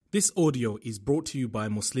This audio is brought to you by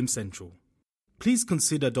Muslim Central. Please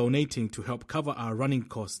consider donating to help cover our running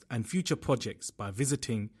costs and future projects by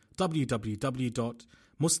visiting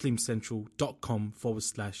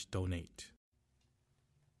www.muslimcentral.com/donate.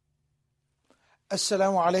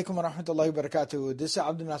 Assalamu alaikum wa rahmatullahi wa barakatuh. This is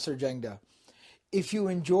Abdul Nasser Jangda. If you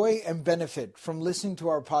enjoy and benefit from listening to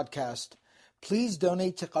our podcast, please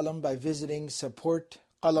donate to Qalam by visiting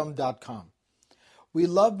supportqalam.com. We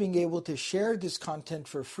love being able to share this content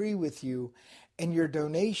for free with you, and your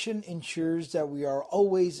donation ensures that we are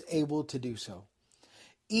always able to do so.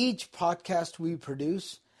 Each podcast we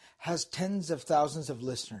produce has tens of thousands of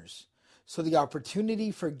listeners, so the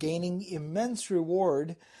opportunity for gaining immense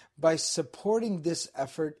reward by supporting this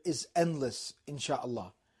effort is endless,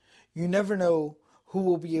 inshallah. You never know who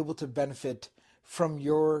will be able to benefit from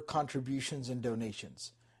your contributions and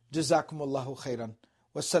donations. Jazakumullahu khairan.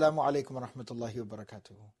 Wassalamu alaikum wa rahmatullahi wa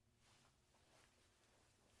barakatuh.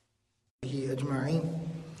 Ajma'een.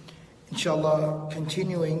 Inshallah,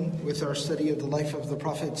 continuing with our study of the life of the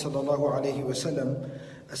Prophet sallallahu alaihi wasallam,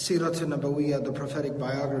 Seerah Nabawiyyah, the prophetic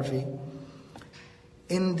biography.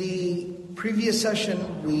 In the previous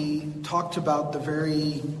session, we talked about the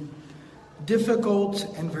very difficult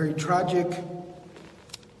and very tragic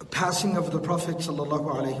passing of the Prophet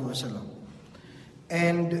sallallahu alaihi wasallam.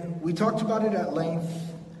 And we talked about it at length,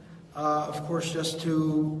 of course, just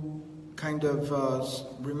to kind of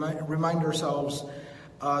remind ourselves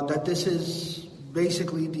that this is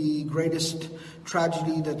basically the greatest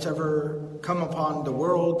tragedy that's ever come upon the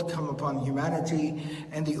world, come upon humanity,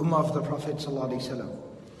 and the Ummah of the Prophet ﷺ.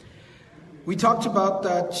 We talked about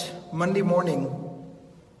that Monday morning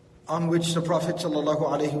on which the Prophet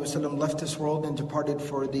ﷺ left this world and departed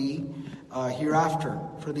for the hereafter,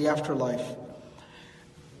 for the afterlife.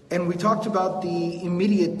 And we talked about the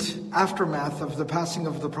immediate aftermath of the passing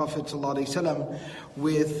of the Prophet ﷺ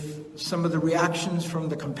with some of the reactions from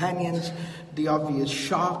the companions, the obvious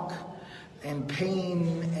shock and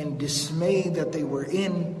pain and dismay that they were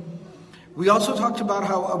in. We also talked about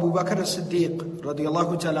how Abu Bakr as-Siddiq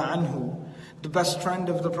radiyallahu ta'ala anhu, the best friend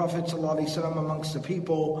of the Prophet ﷺ amongst the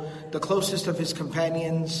people, the closest of his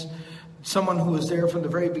companions, someone who was there from the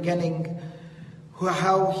very beginning,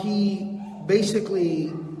 how he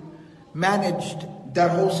basically managed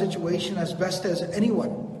that whole situation as best as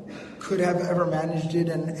anyone could have ever managed it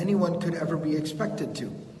and anyone could ever be expected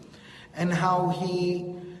to. And how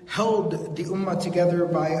he held the ummah together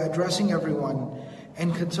by addressing everyone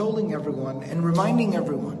and consoling everyone and reminding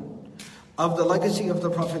everyone of the legacy of the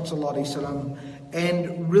Prophet ﷺ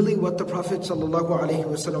and really what the Prophet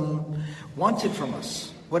ﷺ wanted from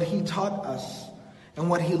us, what he taught us and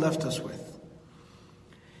what he left us with.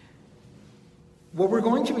 What we're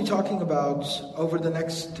going to be talking about over the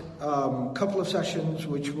next couple of sessions,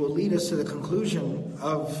 which will lead us to the conclusion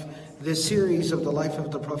of this series of the life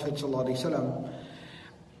of the Prophet ﷺ,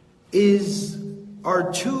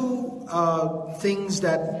 are two things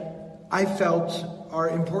that I felt are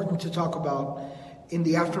important to talk about in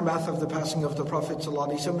the aftermath of the passing of the Prophet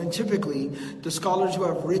ﷺ. And typically, the scholars who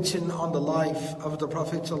have written on the life of the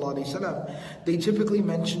Prophet ﷺ, they typically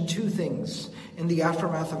mention two things in the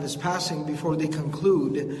aftermath of his passing before they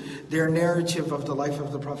conclude their narrative of the life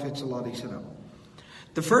of the Prophet ﷺ.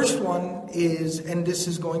 The first one is, and this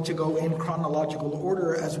is going to go in chronological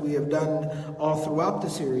order as we have done all throughout the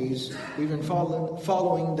series, we've been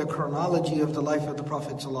following the chronology of the life of the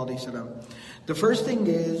Prophet ﷺ. The first thing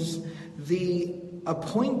is the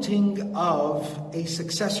appointing of a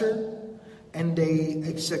successor and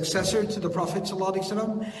a successor to the Prophet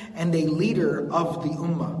ﷺ and a leader of the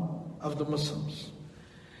Ummah, of the Muslims.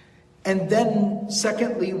 And then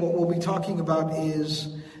secondly, what we'll be talking about is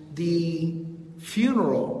the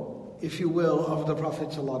funeral, if you will, of the Prophet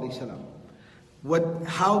ﷺ.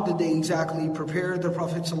 How did they exactly prepare the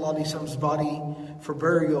Prophet ﷺ's body for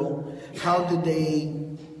burial? How did they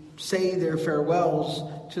say their farewells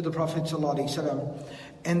to the Prophet ﷺ?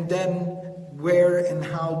 And then where and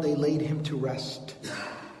how they laid him to rest.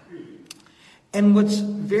 And what's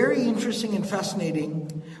very interesting and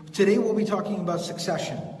fascinating, today we'll be talking about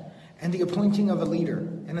succession and the appointing of a leader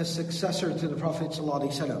and a successor to the Prophet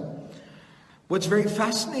ﷺ. What's very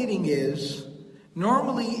fascinating is,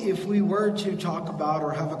 normally if we were to talk about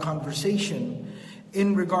or have a conversation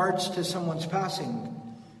in regards to someone's passing,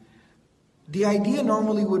 the idea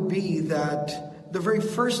normally would be that the very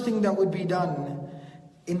first thing that would be done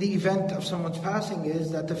in the event of someone's passing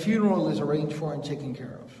is that the funeral is arranged for and taken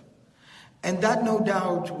care of. And that no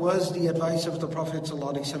doubt was the advice of the Prophet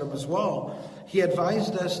ﷺ as well. He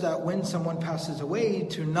advised us that when someone passes away,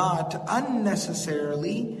 to not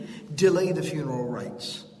unnecessarily delay the funeral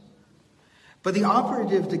rites. But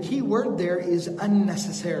the key word there is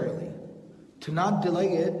unnecessarily. To not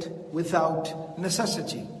delay it without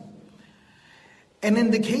necessity. And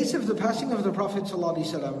in the case of the passing of the Prophet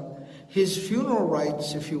ﷺ, his funeral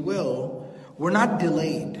rites, if you will, were not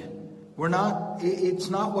delayed.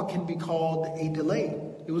 It's not what can be called a delay.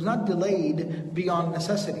 It was not delayed beyond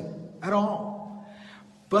necessity at all.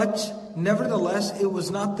 But nevertheless, it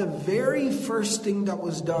was not the very first thing that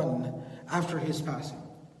was done after his passing.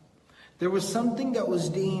 There was something that was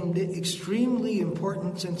deemed extremely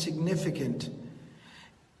important and significant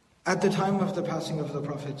at the time of the passing of the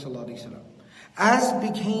Prophet ﷺ, as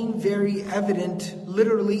became very evident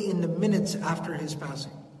literally in the minutes after his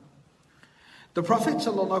passing. The Prophet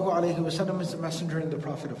ﷺ is the messenger and the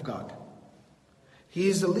prophet of God. He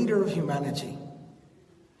is the leader of humanity.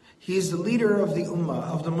 He is the leader of the ummah,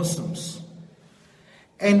 of the Muslims.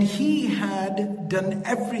 And he had done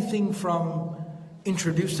everything from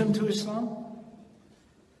introduce them to Islam,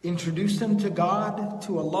 introduce them to God,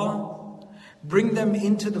 to Allah, bring them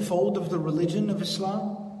into the fold of the religion of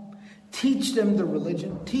Islam, teach them the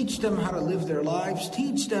religion, teach them how to live their lives,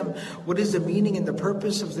 teach them what is the meaning and the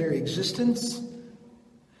purpose of their existence,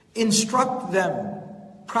 instruct them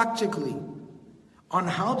practically on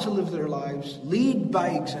how to live their lives, lead by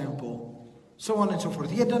example, so on and so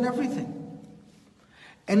forth. He had done everything.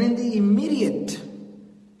 And in the immediate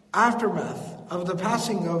aftermath of the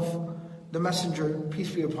passing of the messenger, peace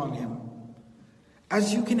be upon him,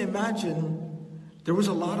 as you can imagine, there was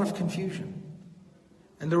a lot of confusion.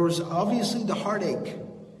 And there was obviously the heartache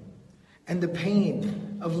and the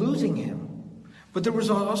pain of losing him. But there was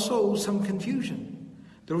also some confusion.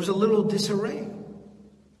 There was a little disarray.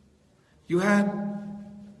 You had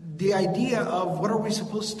the idea of what are we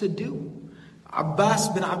supposed to do? Abbas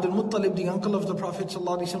bin Abdul Muttalib, the uncle of the Prophet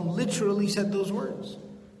ﷺ, literally said those words.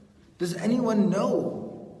 Does anyone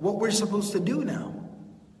know what we're supposed to do now?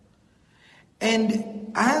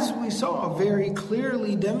 And as we saw very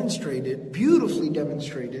clearly demonstrated, beautifully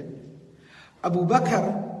demonstrated, Abu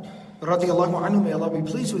Bakr, radiallahu anhu, may Allah be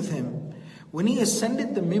pleased with him, when he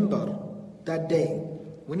ascended the mimbar that day,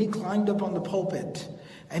 when he climbed up on the pulpit,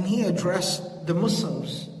 and he addressed the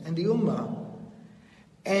Muslims and the Ummah,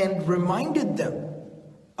 and reminded them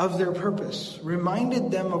of their purpose, reminded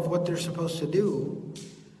them of what they're supposed to do,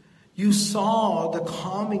 you saw the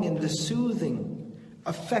calming and the soothing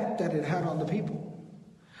effect that it had on the people.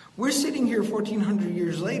 We're sitting here 1400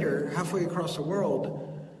 years later, halfway across the world,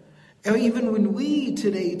 and even when we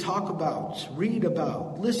today talk about, read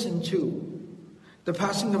about, listen to the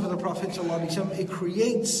passing of the Prophet ﷺ, it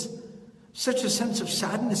creates such a sense of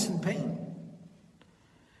sadness and pain.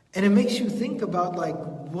 And it makes you think about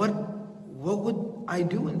what would I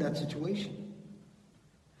do in that situation?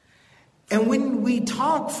 And when we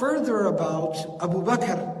talk further about Abu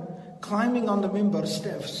Bakr climbing on the mimbar,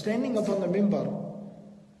 standing up on the mimbar,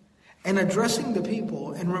 and addressing the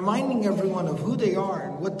people and reminding everyone of who they are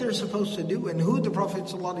and what they're supposed to do and who the Prophet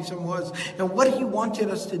ﷺ was and what he wanted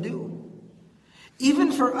us to do.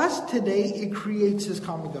 Even for us today, it creates this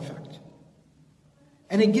calming effect.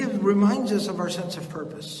 And it reminds us of our sense of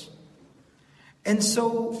purpose. And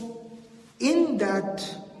so, in that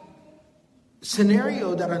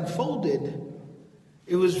scenario that unfolded,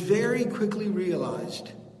 it was very quickly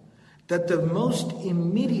realized that the most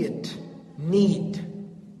immediate need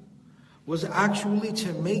was actually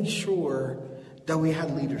to make sure that we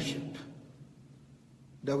had leadership.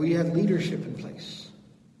 That we had leadership in place.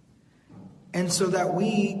 And so that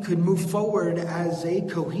we could move forward as a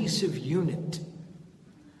cohesive unit.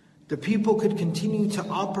 The people could continue to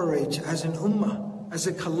operate as an ummah, as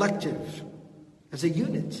a collective, as a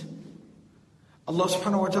unit. Allah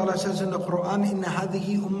subhanahu wa ta'ala says in the Quran, إِنَّ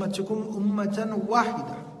هَذِهِ أُمَّتُكُمْ أُمَّةً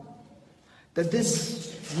وَاحِدًا, that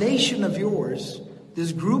this nation of yours,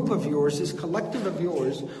 this group of yours, this collective of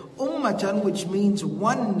yours, ummatan, which means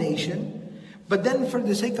one nation, but then for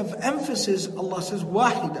the sake of emphasis, Allah says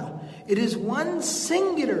wahida. It is one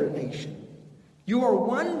singular nation. You are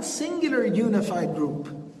one singular unified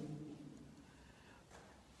group.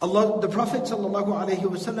 The Prophet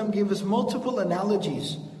ﷺ gave us multiple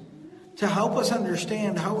analogies to help us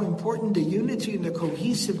understand how important the unity and the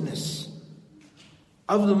cohesiveness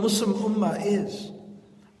of the Muslim Ummah is.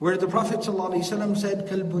 Where the Prophet ﷺ said,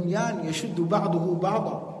 كَالْبُنْيَانِ يَشُدُّ بَعْضُهُ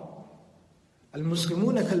بَعْضًا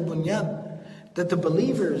الْمُسْلِمُونَ كَالْبُنْيَانِ, that the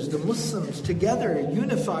believers, the Muslims, together,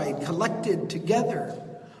 unified, collected together,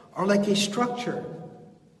 are like a structure.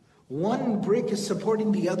 One brick is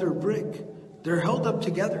supporting the other brick. They're held up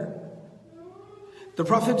together. The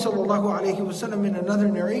Prophet ﷺ, in another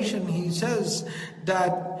narration, he says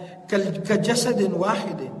that كَجَسَدٍ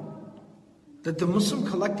وَاحِدٍ, that the Muslim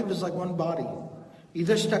collective is like one body.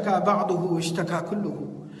 إِذَا اشْتَكَى بَعْضُهُ اشْتَكَى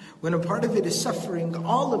كُلُّهُ. When a part of it is suffering,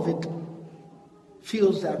 all of it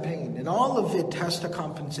feels that pain, and all of it has to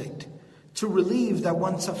compensate to relieve that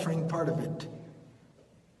one suffering part of it.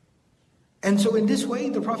 And so in this way,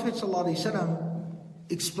 the Prophet ﷺ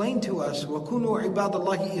explained to us, وَكُونُوا عِبَادَ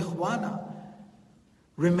اللَّهِ إِخْوَانًا.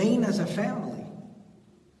 Remain as a family.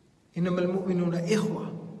 إِنَّمَا الْمُؤْمِنُونَ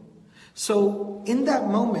إِخْوَةً. So in that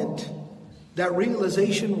moment, that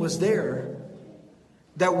realization was there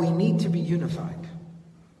that we need to be unified.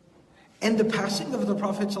 And the passing of the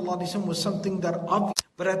Prophet ﷺ was something that obvious,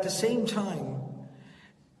 but at the same time,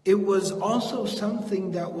 it was also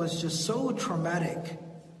something that was just so traumatic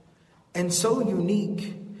and so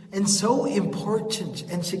unique and so important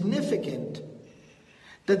and significant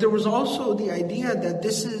that there was also the idea that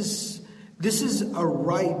this is a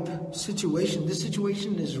ripe situation. This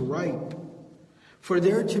situation is ripe for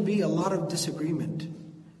there to be a lot of disagreement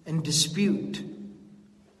and dispute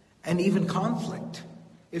and even conflict,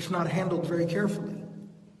 if not handled very carefully.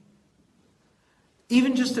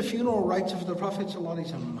 Even just the funeral rites of the Prophet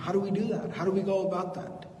ﷺ, how do we do that? How do we go about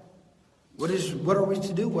that? What are we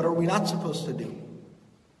to do? What are we not supposed to do?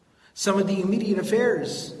 Some of the immediate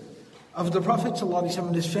affairs of the Prophet ﷺ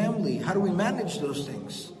and his family, how do we manage those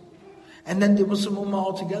things? And then the Muslim Ummah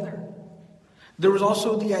altogether. There was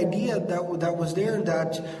also the idea that was there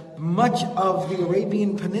that much of the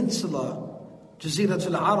Arabian Peninsula, Jazirat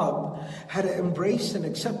al-Arab, had embraced and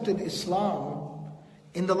accepted Islam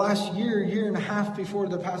in the last year and a half before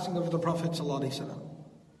the passing of the Prophet ﷺ.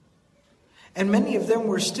 And many of them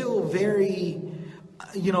were still very,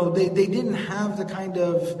 they didn't have the kind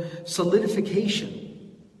of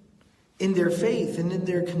solidification in their faith and in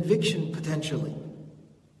their conviction potentially.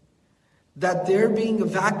 That there being a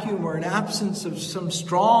vacuum or an absence of some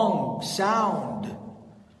strong, sound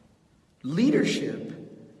leadership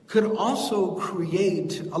could also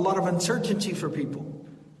create a lot of uncertainty for people.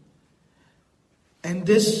 And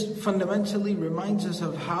this fundamentally reminds us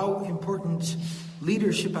of how important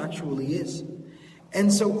leadership actually is.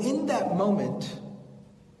 And so in that moment,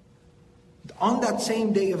 on that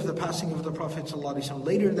same day of the passing of the Prophet ﷺ,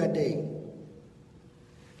 later that day,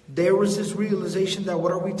 there was this realization that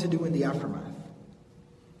what are we to do in the aftermath?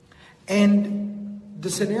 And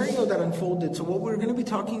the scenario that unfolded, so what we're going to be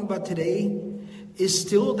talking about today is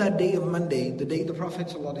still that day of Monday, the day the Prophet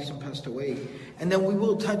ﷺ passed away. And then we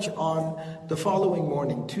will touch on the following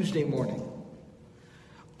morning, Tuesday morning.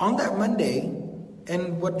 On that Monday,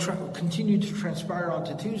 and what continued to transpire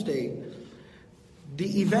onto Tuesday,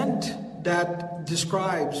 the event that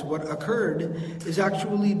describes what occurred is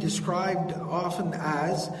actually described often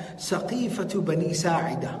as Saqifatu Bani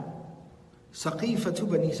Sa'ida. Saqifatu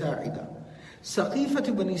Bani Sa'ida.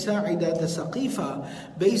 Saqifatu Bani Sa'ida, the Saqifa,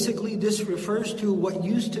 basically this refers to what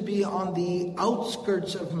used to be on the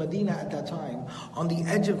outskirts of Medina at that time, on the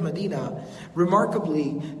edge of Medina.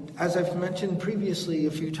 Remarkably, as I've mentioned previously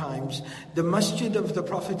a few times, the masjid of the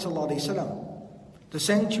Prophet ﷺ, the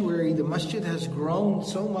sanctuary, the masjid has grown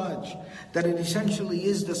so much that it essentially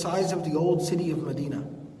is the size of the old city of Medina.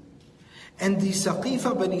 And the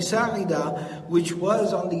Saqifa Bani Sa'ida, which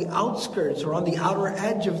was on the outskirts or on the outer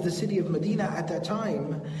edge of the city of Medina at that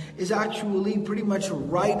time, is actually pretty much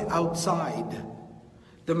right outside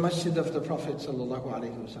the masjid of the Prophet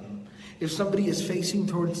ﷺ. If somebody is facing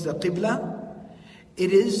towards the Qibla,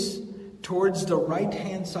 it is towards the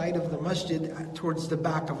right-hand side of the masjid, towards the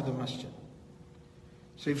back of the masjid.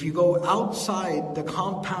 So if you go outside the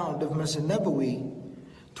compound of Masjid Nabawi,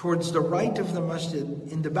 towards the right of the masjid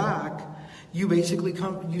in the back, you basically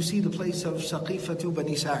you see the place of Saqifatu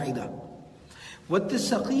Bani Sa'ida. What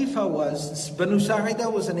this Saqifa was, Banu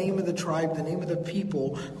Sa'ida was the name of the tribe, the name of the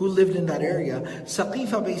people who lived in that area.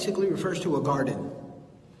 Saqifa basically refers to a garden.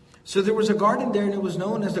 So there was a garden there and it was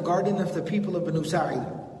known as the garden of the people of Banu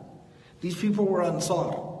Sa'ida. These people were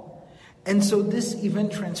Ansar. And so this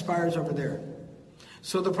event transpires over there.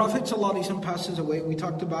 So the Prophet ﷺ passes away. We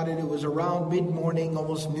talked about it. It was around mid-morning,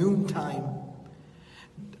 almost noontime.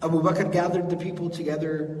 Abu Bakr gathered the people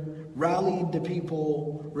together, rallied the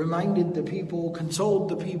people, reminded the people, consoled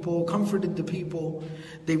the people, comforted the people.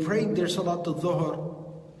 They prayed their Salat al-Dhuhr.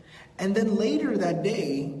 And then later that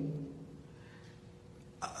day,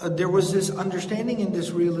 there was this understanding and this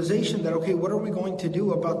realization that, okay, what are we going to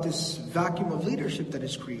do about this vacuum of leadership that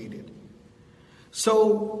is created?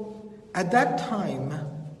 So at that time,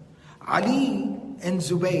 Ali and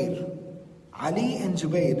Zubayr,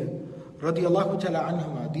 radiallahu ta'ala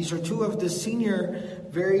anhuma, these are two of the senior,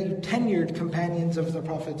 very tenured companions of the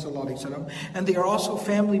Prophet ﷺ, and they are also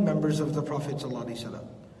family members of the Prophet ﷺ.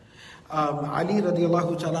 Ali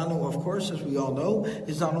radiallahu ta'ala anhu, of course, as we all know,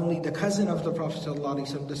 is not only the cousin of the Prophet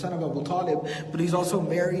ﷺ, the son of Abu Talib, but he's also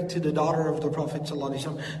married to the daughter of the Prophet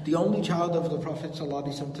ﷺ, the only child of the Prophet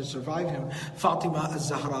ﷺ to survive him, Fatima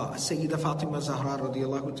az-Zahra, Sayyida Fatima az-Zahra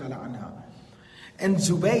radiallahu ta'ala anha. And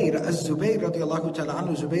Zubayr radiallahu ta'ala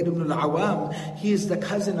anhu, Zubayr ibn al-Awam, he is the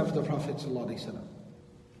cousin of the Prophet ﷺ.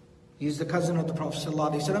 He is the cousin of the Prophet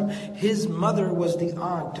ﷺ. His mother was the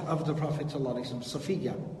aunt of the Prophet ﷺ,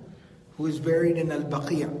 Safiya, who is buried in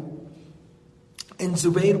Al-Baqiyah. And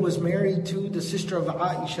Zubayr was married to the sister of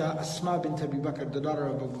Aisha, Asma bint Abi Bakr, the daughter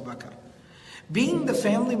of Abu Bakr. Being the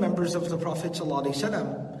family members of the Prophet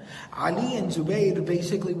ﷺ, Ali and Zubayr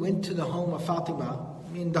basically went to the home of Fatima,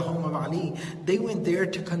 in the home of Ali. They went there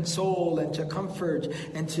to console and to comfort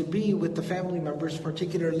and to be with the family members,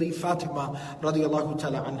 particularly Fatima radiallahu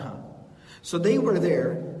ta'ala anha. So they were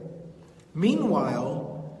there. Meanwhile,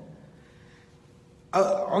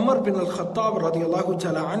 Umar bin al-Khattab radiallahu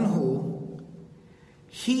ta'ala anhu,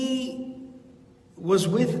 he was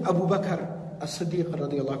with Abu Bakr as-Siddiq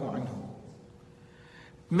radiallahu anhu.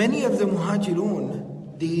 Many of the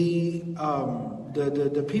muhajirun, the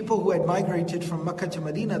people who had migrated from Mecca to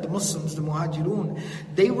Medina, the Muslims, the muhajirun,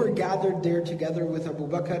 they were gathered there together with Abu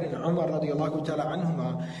Bakr and Umar radiallahu ta'ala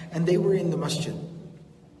anhuma, and they were in the masjid.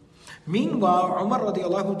 Meanwhile, Umar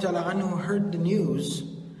radiallahu ta'ala anhu heard the news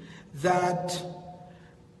that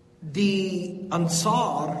the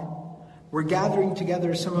Ansar were gathering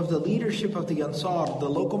together. Some of the leadership of the Ansar, the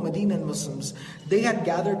local Medinan Muslims, they had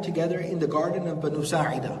gathered together in the garden of Banu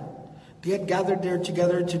Sa'idah. They had gathered there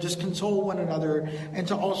together to just console one another and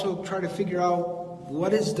to also try to figure out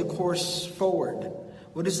what is the course forward?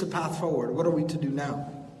 What is the path forward? What are we to do now?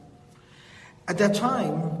 At that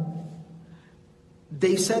time,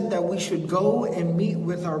 they said that we should go and meet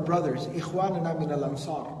with our brothers, Ikhwanana min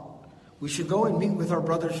al-Ansar. We should go and meet with our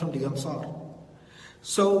brothers from the Ansar.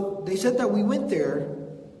 So they said that we went there,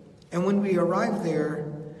 and when we arrived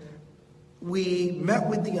there, we met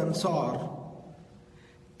with the Ansar.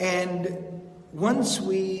 And once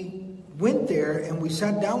we went there and we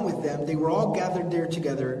sat down with them, they were all gathered there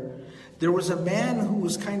together. There was a man who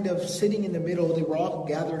was kind of sitting in the middle. They were all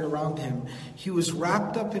gathered around him. He was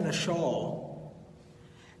wrapped up in a shawl.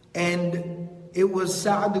 And it was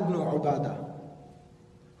Sa'ad ibn Ubadah,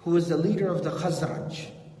 who was the leader of the Khazraj.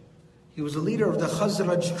 He was the leader of the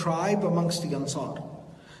Khazraj tribe amongst the Ansar.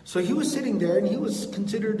 So he was sitting there, and he was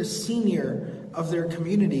considered a senior of their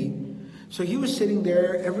community. So he was sitting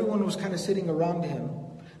there, everyone was kind of sitting around him.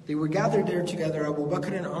 They were gathered there together, Abu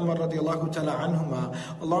Bakr and Umar radiallahu ta'ala anhuma,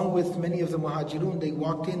 along with many of the muhajirun. They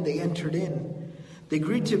walked in, they entered in. They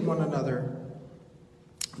greeted one another.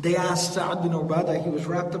 They asked Sa'ad bin Ubadah, he was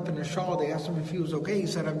wrapped up in a shawl. They asked him if he was okay. He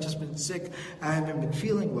said, I've just been sick. I haven't been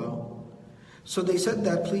feeling well. So they said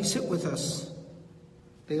that, please sit with us.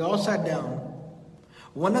 They all sat down.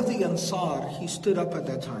 One of the Ansar, he stood up at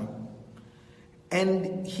that time.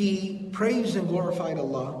 And he praised and glorified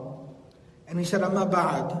Allah. And he said, أَمَّا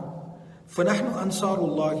بَعَدْ فَنَحْنُ أَنصَارُ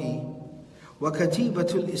اللَّهِ وَكَتِيبَةُ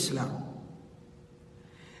الْإِسْلَامِ.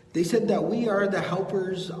 They said that we are the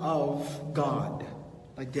helpers of God,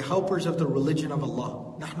 like the helpers of the religion of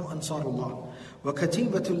Allah. نَحْنُ أَنصَارُ اللَّهِ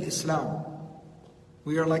وَكَتِيبَةُ الْإِسْلَامِ.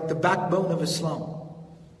 We are like the backbone of Islam.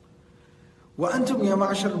 وَأَنْتُمْ يَا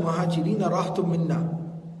مَعْشَرَ الْمُهَاجِرِينَ رَحْتُمْ مِنَّا.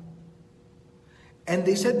 And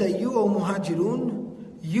they said that you, O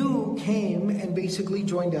Muhajirun, you came and basically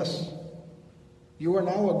joined us. You are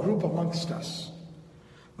now a group amongst us.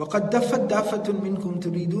 وَقَدْ دَفَتْ دَافَةٌ مِّنْكُمْ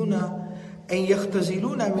تُرِيدُونَ أَنْ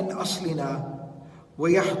يَخْتَزِلُونَ مِنْ أَصْلِنَا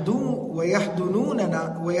وَيَحْدُنُونَ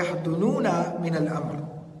مِنَ الْأَمْرِ.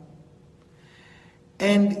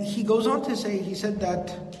 And he goes on to say, he said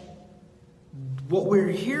that what we're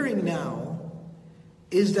hearing now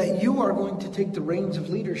is that you are going to take the reins of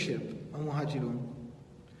leadership, O Muhajirun,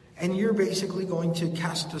 and you're basically going to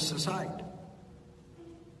cast us aside.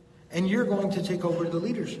 And you're going to take over the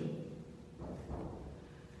leadership.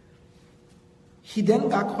 He then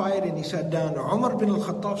got quiet and he sat down. Umar bin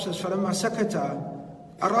al-Khattab says, فَلَمَّا سَكَتَ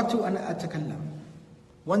أَرَدْتُ أَنْ أَتَكَلَّمْ.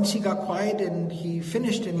 Once he got quiet and he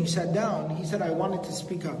finished and he sat down, he said, I wanted to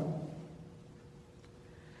speak up.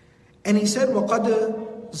 And he said, وَقَدْ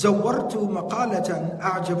زَوَّرْتُ مَقَالَةً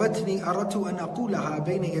أَعْجَبَتْنِي أَرَدْتُ أَنْ أَقُولَهَا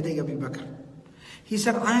بَيْنَ يَدَيَ أَبِي بَكْرٍ. He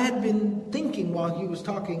said, I had been thinking while he was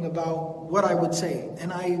talking about what I would say.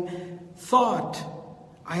 And I thought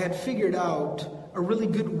I had figured out a really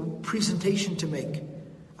good presentation to make.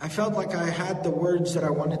 I felt like I had the words that I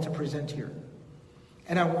wanted to present here.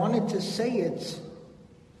 And I wanted to say it,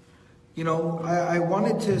 I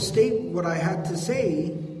wanted to state what I had to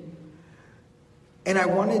say, And I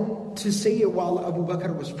wanted to say it while Abu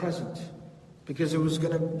Bakr was present, because it was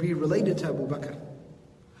going to be related to Abu Bakr.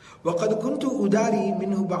 وَقَدْ كُنْتُ أُدَارِي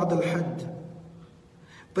مِنْهُ بَعْدَ الْحَدِّ.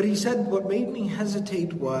 But he said what made me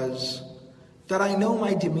hesitate was that I know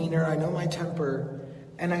my demeanor, I know my temper,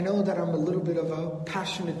 and I know that I'm a little bit of a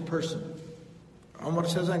passionate person. Umar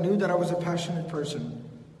says, I knew that I was a passionate person.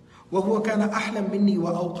 وَهُوَ كَانَ أَحْلَمْ مِنِّي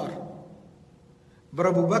وَأَوْقَرْ. But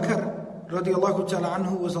Abu Bakr radiallahu ta'ala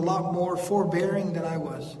anhu was a lot more forbearing than I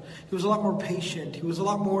was. He was a lot more patient. He was a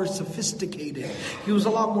lot more sophisticated. He was a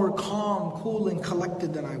lot more calm, cool, and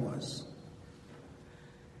collected than I was.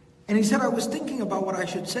 And he said, I was thinking about what I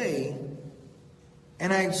should say,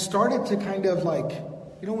 and I started to kind of like,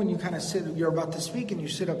 you know when you kind of sit, you're about to speak and you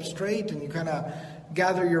sit up straight and you kind of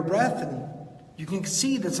gather your breath and you can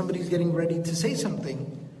see that somebody's getting ready to say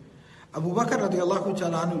something. Abu Bakr radiallahu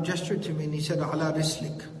ta'ala anhu gestured to me and he said, Ala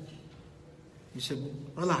rislik. He said,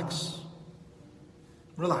 relax.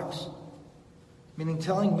 Relax. Meaning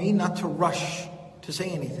telling me not to rush to say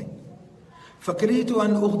anything. فَكَرِهْتُ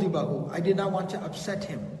أَنْ أُغْضِبَهُ. I did not want to upset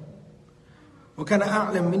him. وَكَانَ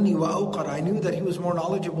أَعْلَمْ مِنِّي وَأَوْقَرَ. I knew that he was more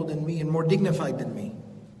knowledgeable than me and more dignified than me.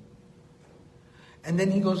 And then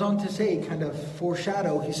he goes on to say, kind of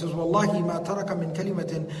foreshadow, he says, وَاللَّهِ مَا تَرَكَ مِنْ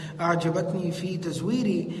كَلِمَةٍ أَعْجَبَتْنِي فِي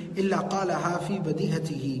تَزْوِيرِي إِلَّا قَالَهَا فِي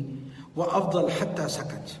بَدِيهَتِهِ وَأَفْضَلْ حَتَّى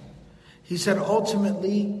سَكَتْ. He said,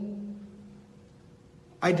 ultimately,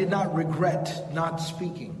 I did not regret not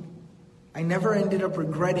speaking. I never ended up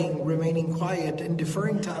regretting remaining quiet and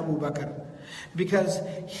deferring to Abu Bakr, because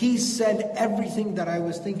he said everything that I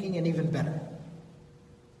was thinking and even better.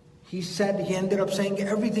 He ended up saying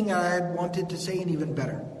everything I had wanted to say and even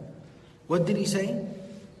better. What did he say?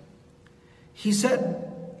 He said,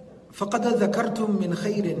 فَقَدْ ذَكَرْتُم مِّنْ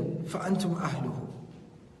خَيْرٍ فَأَنْتُمْ أَهْلُهُ.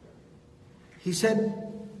 He said,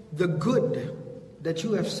 the good that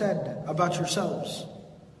you have said about yourselves,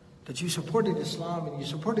 that you supported Islam and you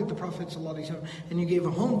supported the Prophet ﷺ and you gave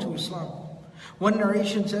a home to Islam. One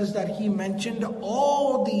narration says that he mentioned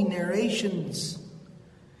all the narrations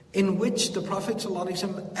in which the Prophet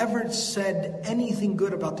ﷺ ever said anything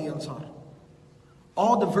good about the Ansar.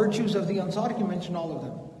 All the virtues of the Ansar, he mentioned all of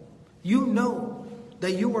them. You know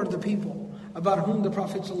that you are the people about whom the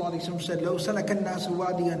Prophet ﷺ said, لَوْ سَلَكَ النَّاسُ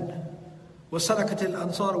وَادِيًا وَسَلَكَتِ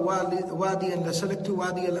الْأَنصَارُ وَادِيًا لَسَلَكْتُ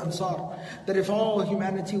وَادِيَ الْأَنصَارِ. That if all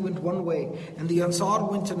humanity went one way and the Ansar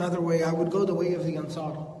went another way, I would go the way of the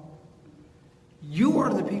Ansar. You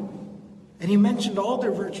are the people. And he mentioned all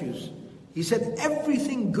their virtues. He said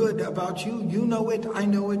everything good about you, you know it, I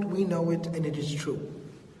know it, we know it, and it is true.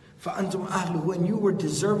 فَأَنْتُمْ أَهْلُهُ. And you were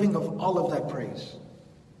deserving of all of that praise.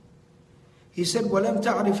 He said, وَلَمْ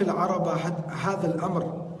تَعْرِفِ الْعَرَبَ هَذَا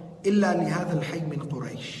الْأَمْرِ إِلَّا لِهَذَا الْحَيْ مِنْ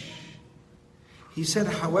قُرَيْشٍ. He said,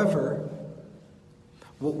 however,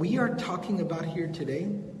 what we are talking about here today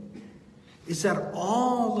is that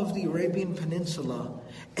all of the Arabian Peninsula,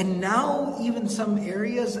 and now even some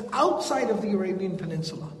areas outside of the Arabian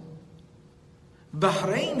Peninsula,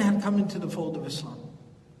 Bahrain had come into the fold of Islam.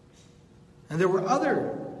 And there were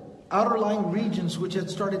other outer-lying regions which had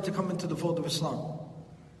started to come into the fold of Islam.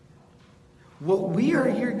 What we are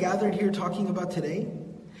here gathered here talking about today,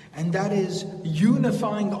 and that is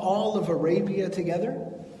unifying all of Arabia together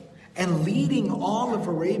and leading all of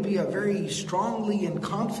Arabia very strongly and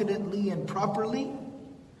confidently and properly,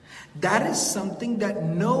 that is something that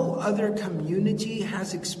no other community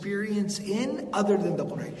has experience in other than the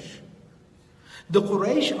Quraysh. The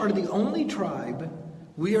Quraysh are the only tribe,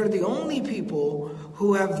 we are the only people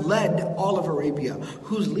who have led all of Arabia,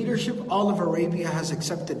 whose leadership all of Arabia has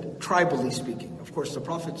accepted, tribally speaking. Of course, the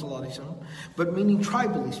Prophet ﷺ, but meaning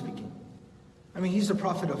tribally speaking. I mean, he's the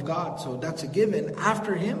Prophet of God, so that's a given.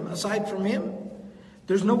 After him, aside from him,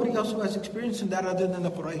 there's nobody else who has experience in that other than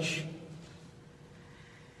the Quraysh.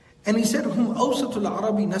 And he said, "Hum awsatul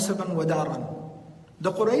Arabi nasaban wa daran."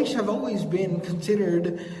 The Quraysh have always been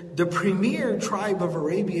considered the premier tribe of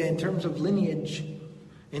Arabia in terms of lineage,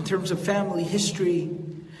 in terms of family history,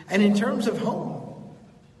 and in terms of home.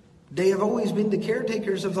 They have always been the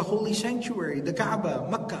caretakers of the holy sanctuary, the Kaaba,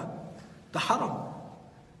 Mecca, the Haram.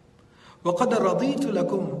 وَقَدْ رَضِيتُ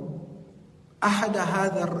لَكُمْ أَحَدَ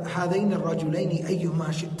هَذَيْنِ الرَّجُلَيْنِ أَيُّمَا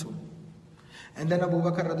شِئْتُمْ. And then Abu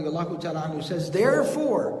Bakr radiallahu ta'ala anhu says,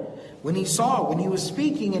 therefore, when he was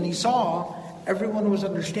speaking and he saw everyone was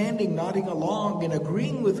understanding, nodding along and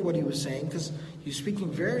agreeing with what he was saying, because he's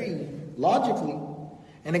speaking very logically.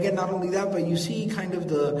 And again, not only that, but you see kind of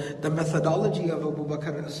the methodology of Abu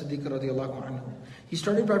Bakr as-Siddiq radiallahu anhu. He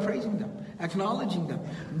started by praising them, acknowledging them,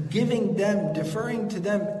 giving them, deferring to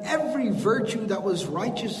them every virtue that was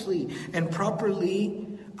righteously and properly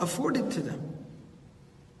afforded to them.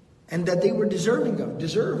 and that they were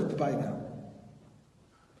deserved by them.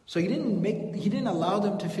 So he didn't allow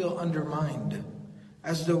them to feel undermined.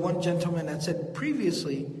 As the one gentleman had said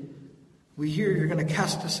previously, we hear you're going to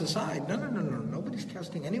cast us aside. No, nobody's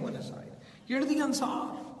casting anyone aside. You're the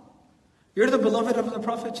Ansar. You're the beloved of the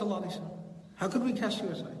Prophet ﷺ. How could we cast you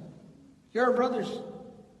aside? You're our brothers.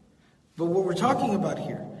 But what we're talking about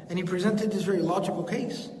here, and he presented this very logical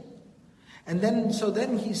case. And then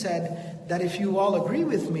he said that if you all agree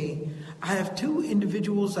with me, I have two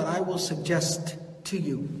individuals that I will suggest to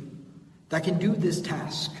you that can do this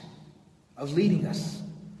task of leading us.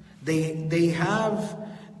 They have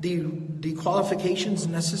the qualifications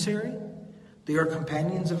necessary. They are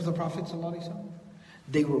companions of the Prophet ﷺ.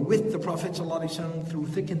 They were with the Prophet ﷺ through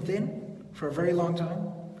thick and thin for a very long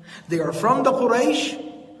time. They are from the Quraysh,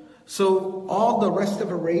 so all the rest of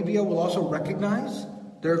Arabia will also recognize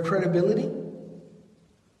their credibility.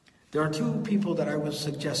 There are two people that I will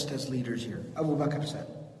suggest as leaders here. Abu Bakr said.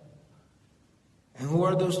 And who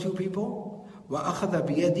are those two people? وَأَخَذَ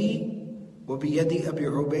بِيَدِي وَبِيَدِ أَبِي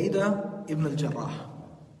عُبَيْدَةَ ibn al-Jarrah.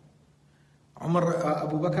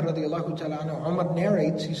 Abu Bakr radiallahu ta'ala anhu, Umar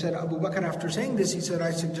narrates, he said, Abu Bakr, after saying this, he said,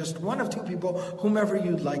 I suggest one of two people, whomever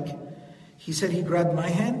you'd like. He said he grabbed my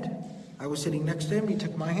hand. I was sitting next to him, he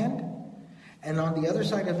took my hand. And on the other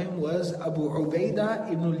side of him was Abu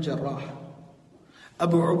Ubaidah ibn al-Jarrah.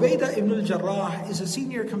 Abu Ubaidah ibn al-Jarrah is a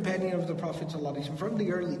senior companion of the Prophet ﷺ from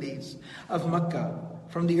the early days of Makkah.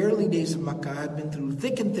 From the early days of Makkah, had been through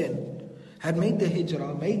thick and thin, had made the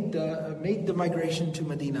hijrah, made the migration to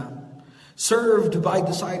Medina, served by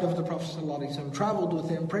the side of the Prophet ﷺ, traveled with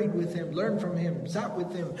him, prayed with him, learned from him, sat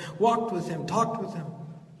with him, walked with him, talked with him.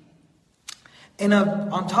 And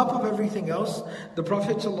on top of everything else, the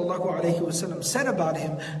Prophet ﷺ said about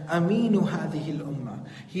him, Aminu hadhihi al-ummah.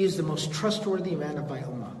 He is the most trustworthy man of my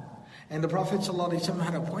ummah. And the Prophet ﷺ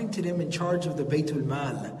had appointed him in charge of the Baytul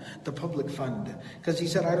Mal, the public fund. Because he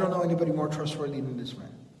said, I don't know anybody more trustworthy than this man.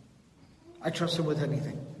 I trust him with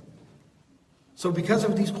anything. So because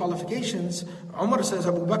of these qualifications, Umar says,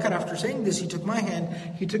 Abu Bakr, after saying this, he took my hand,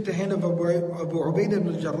 he took the hand of Abu Ubaidah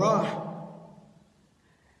ibn al-Jarrah,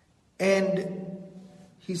 and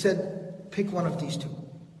he said, pick one of these two.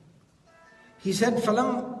 He said,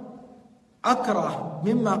 فَلَمْ أَكْرَهْ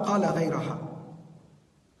مِمَّا قَالَ غَيْرَهَا.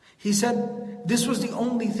 He said, this was the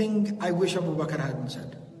only thing I wish Abu Bakr hadn't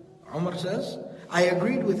said. Umar says, I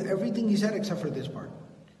agreed with everything he said except for this part,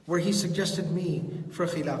 where he suggested me for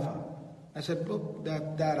Khilafah. I said, look,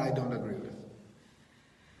 that I don't agree with.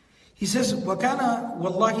 He says, وَكَانَ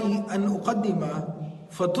وَاللَّهِ أَنْ أُقَدِّمَ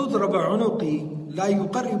فَتُضْرَبَ عُنُقِي لَا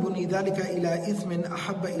يُقَرِّبُنِي ذَلِكَ إِلَىٰ إِثْمٍ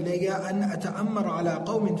أَحَبَّ إِلَيَّ أَنْ أَتَأَمَّرَ عَلَىٰ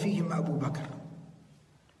قَوْمٍ فِيهِمْ أَبُو بَكْرٍ.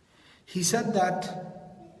 He said that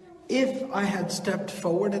if I had stepped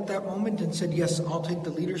forward at that moment and said, yes, I'll take the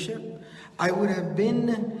leadership, it would have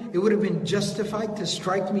been justified to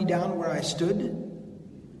strike me down where I stood.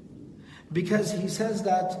 Because he says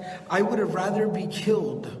that I would have rather be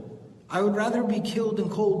killed. I would rather be killed in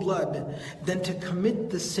cold blood than to commit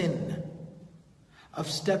the sin of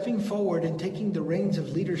stepping forward and taking the reins of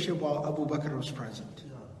leadership while Abu Bakr was present.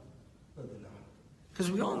 Because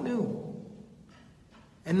we all knew.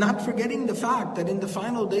 And not forgetting the fact that in the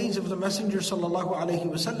final days of the Messenger sallallahu alaihi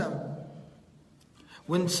wasallam,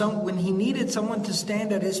 when he needed someone to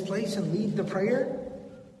stand at his place and lead the prayer,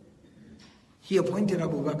 he appointed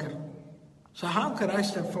Abu Bakr. So how could I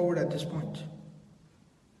step forward at this point?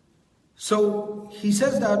 So he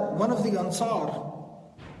says that one of the Ansar,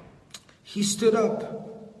 he stood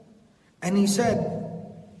up and he said,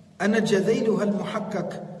 أَنَا جَذَيْلُهَا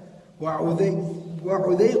الْمُحَكَّكُ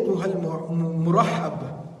وَعُذَيْقُهَا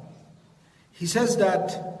الْمُرَحَّبُ. He says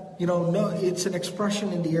that, no, it's an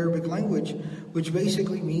expression in the Arabic language, which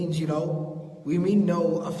basically means, we mean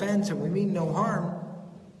no offense and we mean no harm.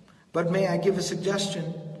 But may I give a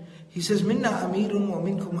suggestion? He says, Minna amirun wa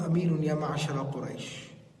minkum amirun ya ma'ashara Quraysh.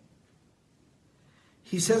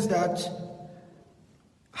 He says that,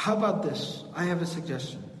 how about this? I have a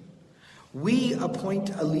suggestion. We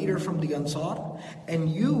appoint a leader from the Ansar, and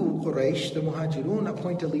you, Quraysh, the Muhajirun,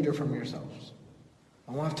 appoint a leader from yourselves.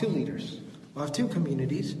 And we'll have two leaders. We'll have two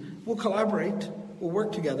communities. We'll collaborate. We'll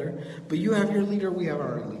work together. But you have your leader, we have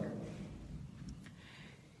our leader.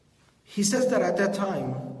 He says that at that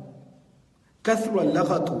time, كَثْرُ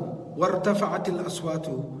اللَّغَةُ وَارْتَفَعَتِ الْأَصْوَاتُ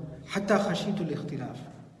حَتَّى خَشِيتُ الْإِخْتِلَافِ.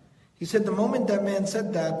 He said the moment that man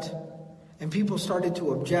said that, and people started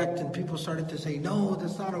to object, and people started to say, no,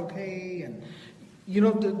 that's not okay, and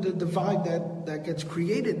the vibe that gets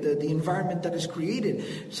created, the environment that is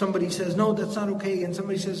created. Somebody says, no, that's not okay, and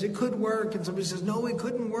somebody says, it could work, and somebody says, no, it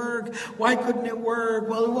couldn't work. Why couldn't it work?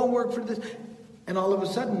 Well, it won't work for this. And all of a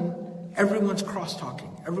sudden, everyone's cross-talking.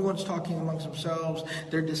 Everyone's talking amongst themselves.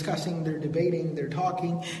 They're discussing, they're debating, they're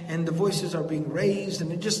talking, and the voices are being raised.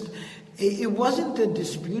 And it wasn't a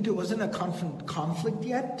dispute, it wasn't a conflict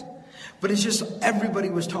yet, but it's just everybody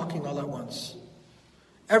was talking all at once.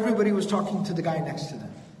 Everybody was talking to the guy next to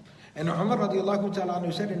them. And Umar radiallahu ta'ala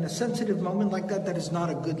anhu said, in a sensitive moment like that, that is not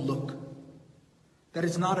a good look. That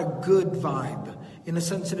is not a good vibe in a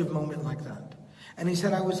sensitive moment like that. And he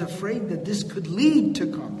said, I was afraid that this could lead to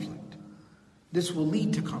conflict. This will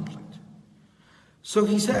lead to conflict. So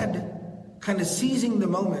he said, kind of seizing the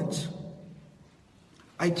moment,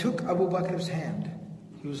 I took Abu Bakr's hand.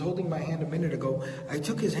 He was holding my hand a minute ago. I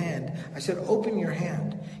took his hand. I said, open your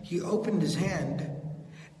hand. He opened his hand,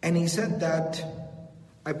 and he said that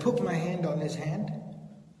I put my hand on his hand,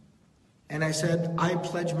 and I said, I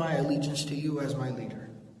pledge my allegiance to you as my leader.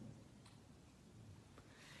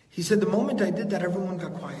 He said, the moment I did that, everyone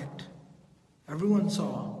got quiet. Everyone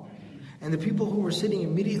saw. And the people who were sitting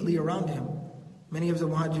immediately around him, many of the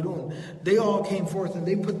Muhajirun, they all came forth and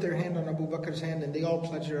they put their hand on Abu Bakr's hand and they all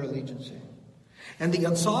pledged their allegiance to him. And the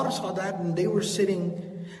Ansar saw that, and they were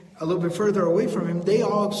sitting a little bit further away from him. They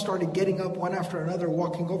all started getting up one after another,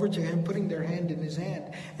 walking over to him, putting their hand in his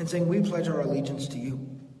hand and saying, we pledge our allegiance to you.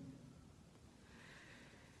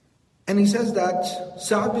 And he says that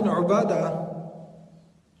Sa'ad bin Ubadah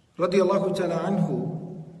radiallahu ta'ala anhu,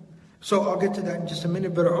 so I'll get to that in just a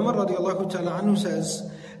minute, but Umar radiallahu ta'ala anhu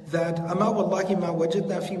says that أَمَا وَاللَّهِ مَا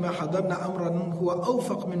وَجَدْنَا فِي مَا حَضَرْنَا أَمْرًا هُوَ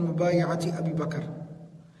أَوْفَقْ مِنْ مُبَايَعَةِ أَبِي بَكْرٍ.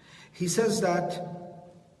 He says that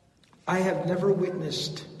I have never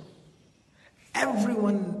witnessed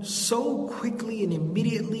everyone so quickly and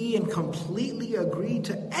immediately and completely agree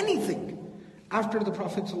to anything after the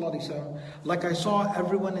Prophet ﷺ, like I saw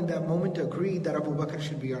everyone in that moment agree that Abu Bakr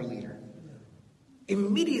should be our leader.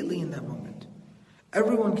 Immediately in that moment,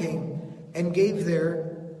 everyone came and gave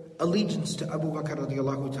their allegiance to Abu Bakr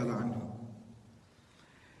radiallahu ta'ala anhu.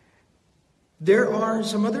 There are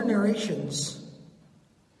some other narrations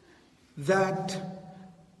that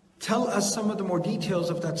tell us some of the more details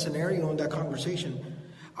of that scenario and that conversation.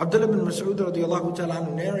 Abdullah bin Mas'ud radiallahu ta'ala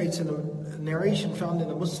anhu narrates in a narration found in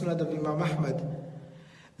the Musnad of Imam Ahmad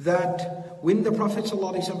that when the Prophet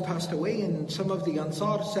ﷺ passed away and some of the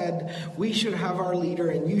Ansar said, we should have our leader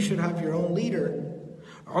and you should have your own leader,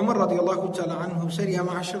 Umar radiallahu ta'ala anhu said, Ya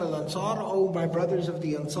ma'ashar al-Ansar, oh my brothers of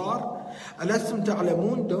the Ansar, alastum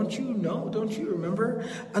ta'alamun, don't you know, don't you remember,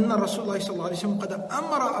 anna Rasulullah sallallahu alayhi wa sallam qad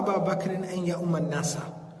amara Abu Bakr an ya'umma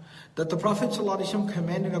an-nasa, that the Prophet ﷺ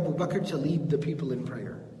commanded Abu Bakr to lead the people in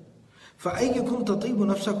prayer. فَأَيُّكُمْ تَطِيبُ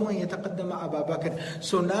نَفْسَكُمْ أَن يَتَقَدَّمَ أَبَا بَكْرٍ.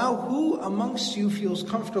 So now who amongst you feels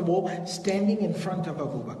comfortable standing in front of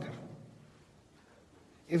Abu Bakr?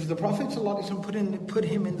 If the Prophet ﷺ put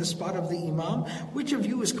him in the spot of the Imam, which of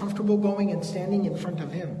you is comfortable going and standing in front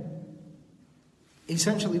of him?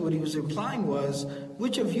 Essentially what he was implying was,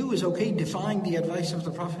 which of you is okay defying the advice of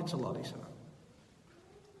the Prophet ﷺ?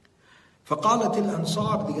 فقالت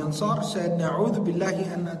الأنصار, the Ansar said, نعوذ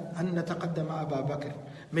بالله أن نتقدم أبا بكر.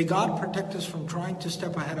 May God protect us from trying to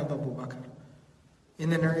step ahead of Abu Bakr.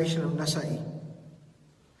 In the narration of Nasa'i,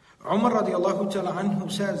 Umar radiallahu ta'ala anhu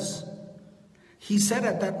says, he said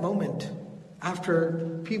at that moment,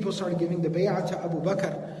 after people started giving the bay'ah to Abu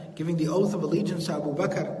Bakr, giving the oath of allegiance to Abu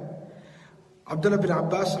Bakr, Abdullah bin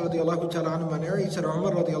Abbas radiallahu ta'ala anhu narrates that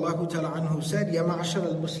Umar radiallahu ta'ala anhu said, Ya ma'ashar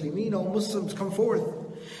al-Muslimin, O Muslims, come forth.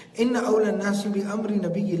 Inna awla an-nasi bi amri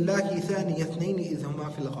nabiyyillahi thani yathnaini idh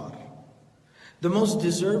huma fil ghar. The most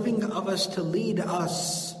deserving of us to lead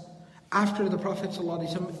us after the Prophet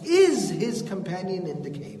ﷺ is his companion in the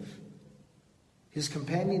cave. His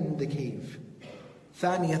companion in the cave.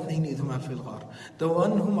 ثَانِيَ اثْنَيْنِ إِذْ هُمَا فِي الْغَارِ. The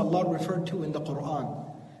one whom Allah referred to in the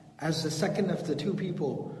Quran as the second of the two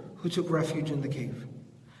people who took refuge in the cave.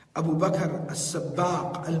 Abu Bakr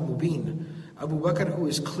as-Sabbaq al-Mubin. Abu Bakr, who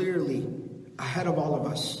is clearly ahead of all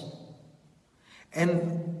of us.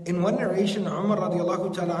 And in one narration, Umar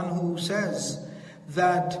radiallahu ta'ala anhu says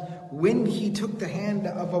that when he took the hand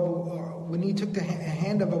of Abu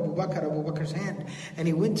Bakr, Abu Bakr's hand, and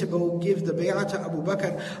he went to go give the bay'ah to Abu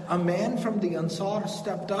Bakr, a man from the Ansar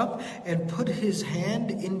stepped up and put his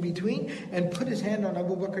hand in between and put his hand on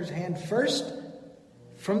Abu Bakr's hand first.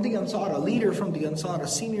 From the Ansar, a leader from the Ansar, a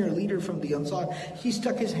senior leader from the Ansar, he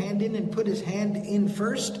stuck his hand in and put his hand in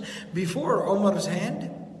first before Umar's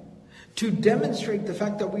hand to demonstrate the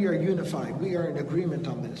fact that we are unified, we are in agreement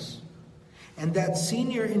on this. And that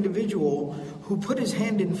senior individual who put his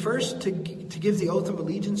hand in first to give the oath of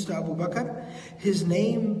allegiance to Abu Bakr, his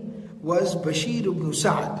name was Bashir ibn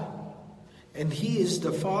Sa'ad. And he is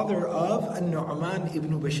the father of An-Nu'man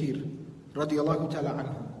ibn Bashir, radiallahu ta'ala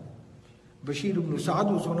anhu. Bashir ibn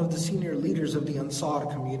Sa'd was one of the senior leaders of the Ansar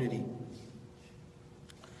community.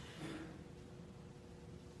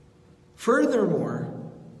 Furthermore,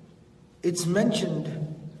 it's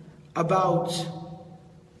mentioned about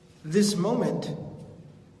this moment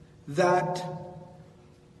that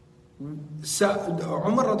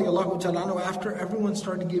Umar radiallahu ta'ala anhu, after everyone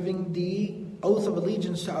started giving the oath of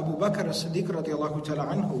allegiance to Abu Bakr as-Siddiq radiallahu ta'ala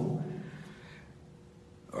anhu,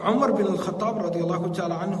 Umar bin al-Khattab radiallahu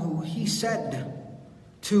ta'ala anhu, he said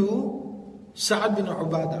to Sa'ad bin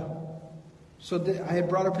Ubadah, so I had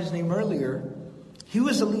brought up his name earlier, he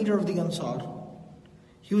was a leader of the Ansar.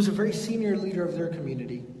 He was a very senior leader of their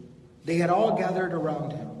community. They had all gathered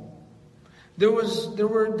around him. There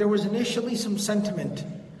was initially some sentiment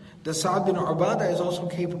that Sa'ad bin Ubadah is also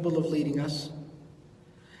capable of leading us.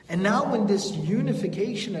 And now when this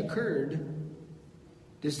unification occurred,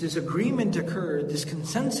 this agreement occurred, this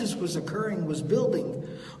consensus was building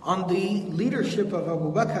on the leadership of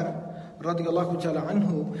Abu Bakr radiallahu ta'ala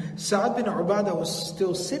anhu, Sa'ad bin Ubadah was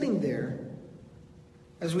still sitting there.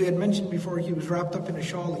 As we had mentioned before, he was wrapped up in a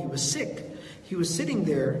shawl, he was sick. He was sitting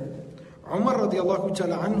there. Umar radiallahu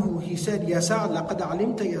ta'ala anhu, he said, Ya Sa'ad, laqad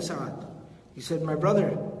alimta ya Sa'ad. He said, my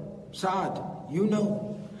brother, Sa'ad, you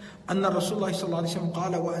know, anna Rasulullah sallallahu alayhi wa sallam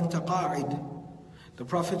qala wa anta qa'id. The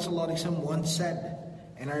Prophet sallallahu alayhi wa sallam once said,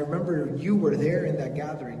 and I remember you were there in that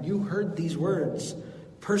gathering, you heard these words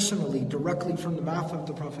personally, directly from the mouth of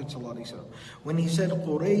the Prophet sallallahu alayhi wa sallam, when he said,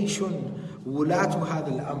 Qurayshun wulatu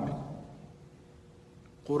hadha al-amr.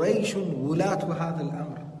 Qurayshun wulatu hadha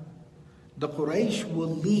al-amr. The Quraysh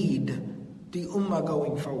will lead the ummah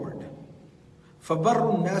going forward.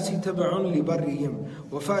 فَبَرُّ النَّاسِ تَبَعٌ لِبَرِّهِمْ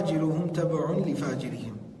وَفَاجِرُهُمْ تَبَعٌ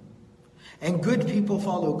لِفَاجِرِهِمْ. And good people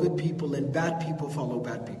follow good people, and bad people follow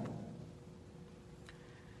bad people.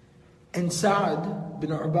 And Sa'ad bin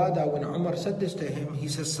Ubadah, when Umar said this to him, he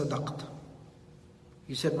says, Sadaqta.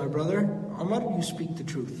 He said, my brother, Umar, you speak the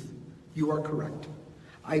truth. You are correct.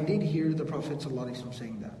 I did hear the Prophet ﷺ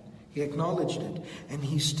saying that. He acknowledged it. And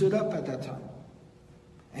he stood up at that time.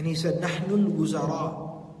 And he said, نَحْنُ الْوُزَرَاء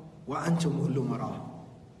وَأَنْتُمُ الْأُمَرَاء.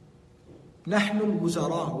 نَحْنُ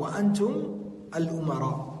الْوُزَرَاء وَأَنْتُمْ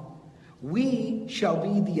الْأُمَرَاء. We shall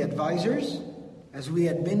be the advisors, as we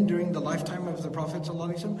had been during the lifetime of the Prophet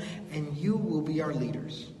ﷺ, and you will be our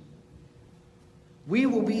leaders. We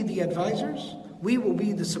will be the advisors, we will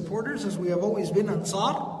be the supporters, as we have always been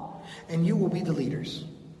Ansar, and you will be the leaders.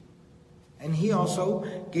 And he also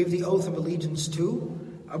gave the oath of allegiance to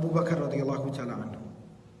Abu Bakr radiallahu ta'ala anhu.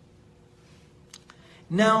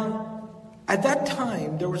 Now, at that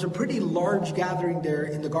time, there was a pretty large gathering there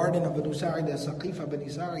in the garden of Banu Sa'ida, Saqifa Bani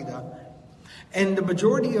Sa'ida, and the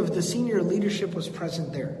majority of the senior leadership was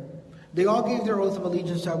present there. They all gave their oath of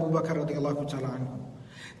allegiance to Abu Bakr radiallahu ta'ala anhu.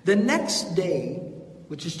 The next day,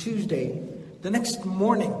 which is Tuesday, the next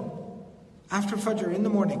morning, after Fajr in the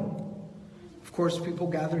morning, of course people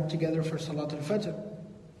gathered together for Salat al-Fajr.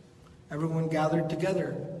 Everyone gathered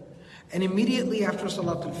together. And immediately after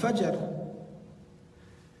Salat al-Fajr,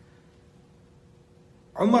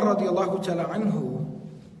 Umar radiallahu ta'ala anhu,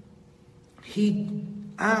 he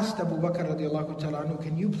asked Abu Bakr radiallahu ta'ala anhu,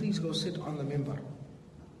 can you please go sit on the mimbar?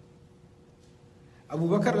 Abu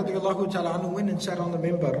Bakr radiallahu ta'ala anhu went and sat on the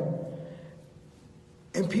mimbar,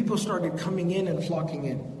 and people started coming in and flocking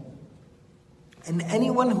in. And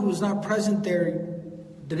anyone who was not present there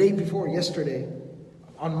the day before, yesterday,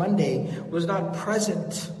 on Monday, was not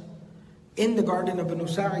present in the garden of Banu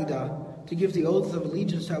Sa'ida to give the oath of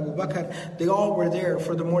allegiance to Abu Bakr, they all were there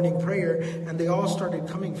for the morning prayer, and they all started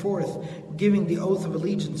coming forth, giving the oath of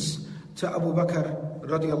allegiance to Abu Bakr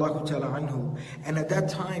radiallahu ta'ala anhu. And at that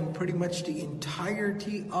time, pretty much the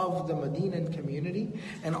entirety of the Medinan community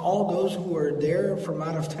and all those who were there from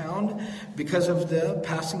out of town because of the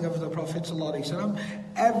passing of the Prophet ﷺ,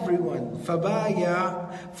 everyone,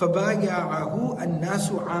 فَبَايَعَهُ النَّاسُ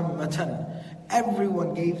عَامَّةً.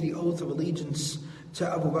 Everyone gave the oath of allegiance to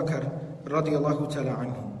Abu Bakr radiallahu ta'ala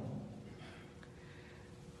anhu.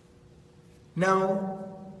 Now,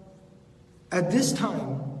 at this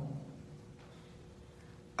time,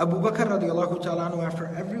 Abu Bakr radiallahu ta'ala anhu, after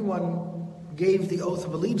everyone gave the oath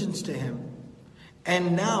of allegiance to him,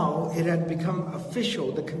 and now it had become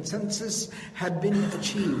official, the consensus had been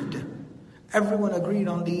achieved. Everyone agreed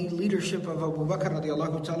on the leadership of Abu Bakr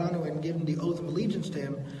radiallahu ta'ala anhu and given the oath of allegiance to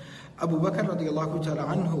him. Abu Bakr radiallahu ta'ala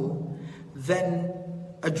anhu then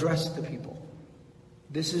addressed the people.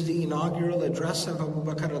 This is the inaugural address of Abu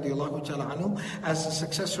Bakr radiallahu ta'ala anhu as the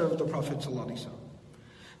successor of the Prophet sallallahu alaihi wasallam.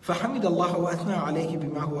 فَحَمِدَ اللَّهُ وَأَثْنَى عَلَيْهِ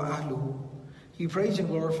بِمَا هُوَ أَهْلُهُ. He praised and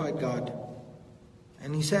glorified God.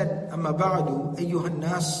 And he said, أَمَّا بَعْدُ أَيُّهَا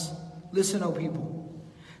النَّاسِ. Listen, O people.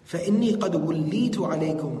 فَإِنِّي قَدْ وُلِّيتُ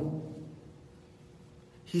عَلَيْكُمْ.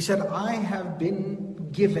 He said, I have been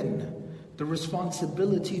given the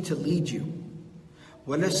responsibility to lead you.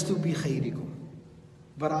 وَلَسْتُ بِخَيْرِكُمْ.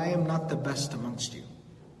 But I am not the best amongst you.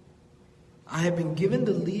 I have been given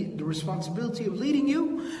the responsibility of leading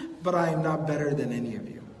you, but I am not better than any of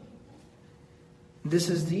you. This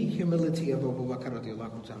is the humility of Abu Bakr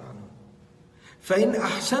radiallahu ta'ala. فَإِنْ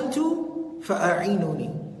أَحْسَنْتُ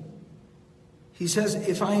فَأَعِينُونِي. He says,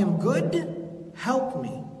 if I am good, help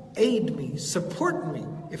me, aid me, support me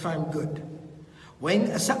if I'm good. وَإِنْ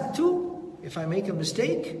أَسَأْتُ. If I make a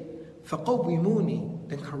mistake, فَقَوِّمُونِي.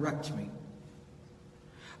 Then correct me.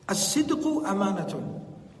 الصِّدْقُ أَمَانَةٌ.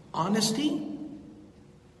 Honesty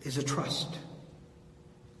is a trust.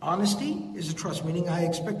 Honesty is a trust, meaning I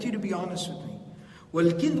expect you to be honest with me.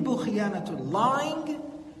 وَالْكِذْبُ خِيَانَةٌ. Lying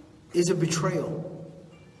is a betrayal.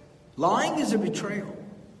 Lying is a betrayal.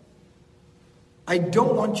 I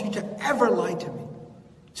don't want you to ever lie to me.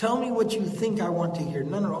 Tell me what you think I want to hear.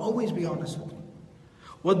 No, always be honest with me.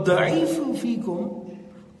 وَالضَّعِيفُ فِيكُمْ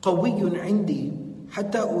قَوِيٌّ عِنْدِي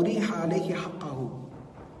حَتَّى أُرِيحَ عَلَيْهِ حَقَّهُ.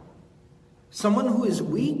 Someone who is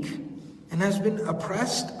weak and has been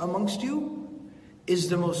oppressed amongst you is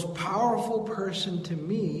the most powerful person to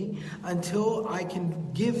me until I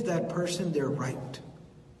can give that person their right.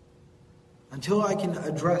 Until I can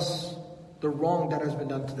address the wrong that has been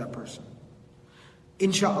done to that person.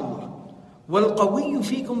 Insha'Allah. وَالْقَوِيُّ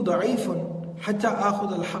فِيكُمْ ضَعِيفٌ حَتَّى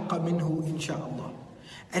آخُذَ الْحَقَّ مِنْهُ إِنشَاءَ.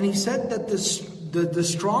 And he said that the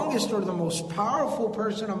strongest or the most powerful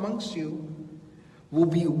person amongst you will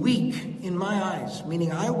be weak in my eyes,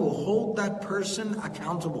 meaning I will hold that person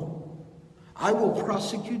accountable. I will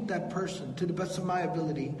prosecute that person to the best of my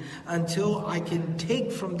ability until I can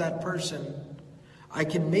take from that person, I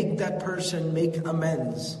can make that person make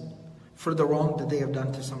amends for the wrong that they have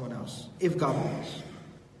done to someone else, if God wills.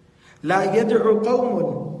 لا يدعو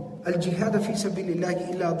قوم الجهاد في سبيل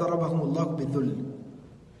الله إلا ضربهم الله بالذل.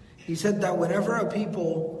 He said that whenever a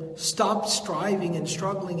people stop striving and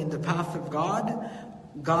struggling in the path of God,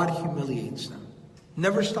 God humiliates them.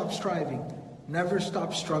 Never stop striving. Never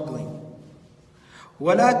stop struggling.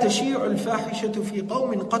 وَلَا تَشِيعُ الْفَاحِشَةُ فِي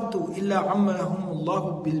قَوْمٍ قَدُّ إِلَّا عَمَّهُمُ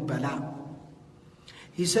اللَّهُ بِالْبَلَاءِ.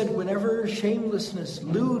 He said whenever shamelessness,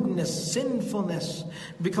 lewdness, sinfulness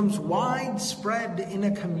becomes widespread in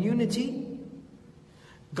a community,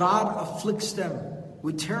 God afflicts them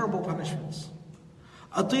with terrible punishments.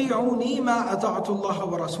 أَطِيعُونِي مَا أَطَعْتُ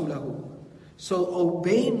اللَّهَ وَرَسُولَهُ. So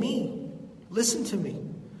obey me, listen to me,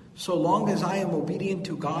 so long as I am obedient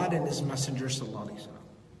to God and His Messenger sallallahu alaihi wasallam.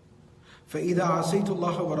 فَإِذَا عَصَيْتُ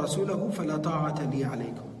اللَّهَ وَرَسُولَهُ فَلَا طَاعَةَ لِي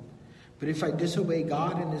عَلَيْكُمْ. But if I disobey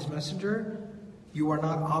God and His Messenger, you are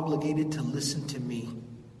not obligated to listen to me.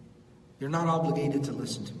 You're not obligated to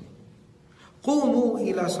listen to me.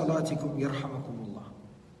 قُومُوا إِلَى صَلَاتِكُمْ يَرْحَمَكُمُ اللَّهِ.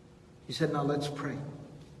 He said, now let's pray.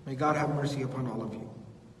 May God have mercy upon all of you.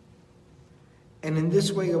 And in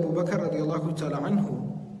this way, Abu Bakr radiallahu ta'ala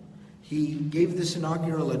anhu, he gave this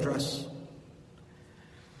inaugural address.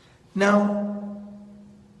 Now,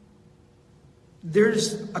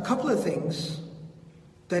 there's a couple of things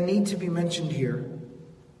that need to be mentioned here.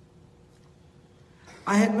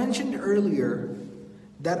 I had mentioned earlier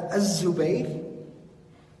that Az-Zubayr,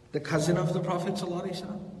 the cousin of the Prophet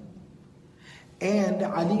ﷺ, and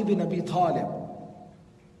Ali bin Abi Talib,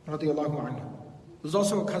 radiallahu anhu, was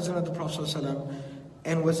also a cousin of the Prophet ﷺ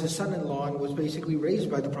and was his son-in-law and was basically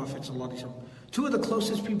raised by the Prophet ﷺ. Two of the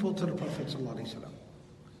closest people to the Prophet ﷺ.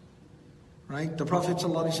 Right? The Prophet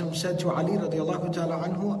ﷺ said to Ali radiallahu ta'ala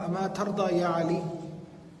anhu, أَمَا تَرْضَى يَا عَلِي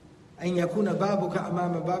أَنْ يَكُونَ بَابُكَ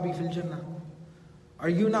أَمَامَ بَابِي فِي الْجَنَّةِ. Are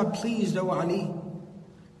you not pleased, O Ali,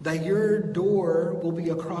 that your door will be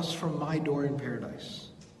across from my door in paradise?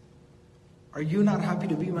 Are you not happy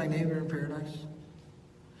to be my neighbor in paradise?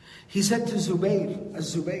 He said to Zubayr,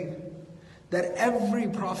 Az-Zubayr, that every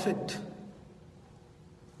prophet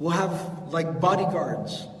will have like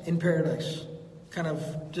bodyguards in paradise. Kind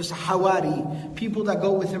of just hawari, people that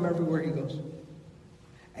go with him everywhere he goes.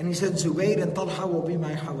 And he said, Zubayr and Talha will be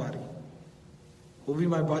my hawari, will be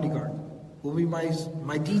my bodyguard, will be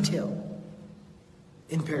my detail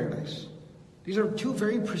in paradise. These are two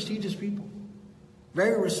very prestigious people,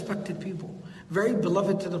 very respected people, very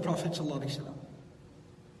beloved to the Prophet ﷺ.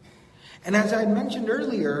 And as I mentioned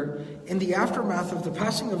earlier, in the aftermath of the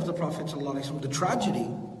passing of the Prophet ﷺ, the tragedy,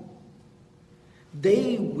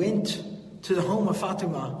 they went to the home of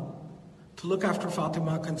Fatima to look after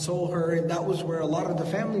Fatima, console her, and that was where a lot of the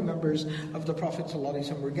family members of the Prophet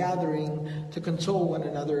ﷺ were gathering to console one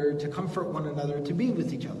another, to comfort one another, to be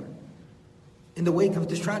with each other in the wake of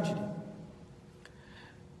this tragedy.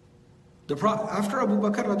 After Abu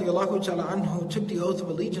Bakr radiallahu ta'ala anhu took the oath of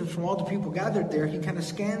allegiance from all the people gathered there, he kind of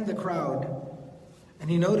scanned the crowd and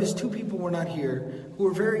he noticed two people were not here who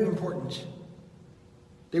were very important.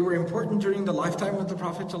 They were important during the lifetime of the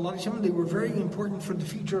Prophet ﷺ. They were very important for the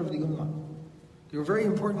future of the Ummah. They were very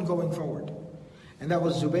important going forward. And that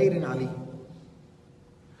was Zubayr and Ali.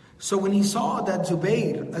 So when he saw that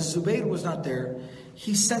Zubayr was not there,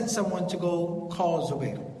 he sent someone to go call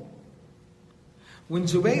Zubayr. When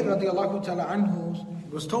Zubayr radiallahu ta'ala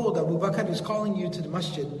anhu was told Abu Bakr is calling you to the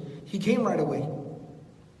masjid, he came right away.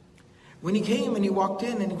 When he came and he walked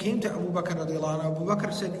in and he came to Abu Bakr radiallahu anhu, Abu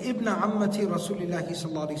Bakr said, Ibna ammati Rasulillahi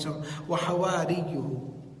sallallahu alayhi wa sallam wa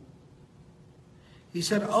hawariyuhu. He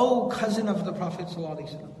said, oh cousin of the Prophet sallallahu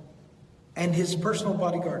alayhi wa sallam, and his personal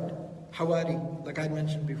bodyguard, Hawari, like I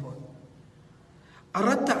mentioned before.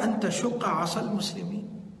 Aradta an tashuqqa asal muslimin.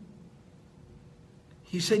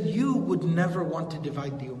 He said, you would never want to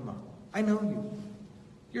divide the ummah. I know you.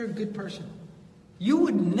 You're a good person. You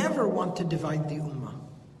would never want to divide the ummah.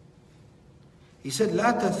 He said,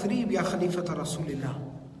 La tathrib ya khalifata Rasulillah.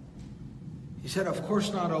 He said, of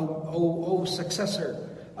course not, O successor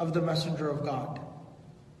of the Messenger of God.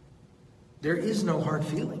 There is no hard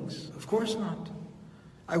feelings. Of course not.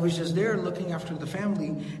 I was just there looking after the family,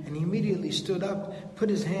 and he immediately stood up, put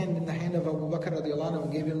his hand in the hand of Abu Bakr radiallahu anhu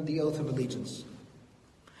and gave him the oath of allegiance.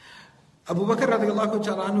 Abu Bakr radiallahu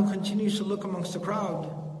ta'ala anhu continues to look amongst the crowd,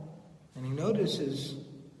 and he notices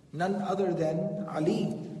none other than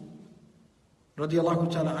Ali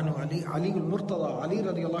radiallahu ta'ala anhu, Ali al-Murtada, Ali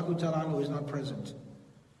radiallahu ta'ala anhu is not present.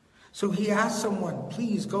 So he asked someone,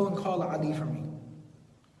 please go and call Ali for me.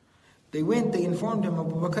 They went, they informed him,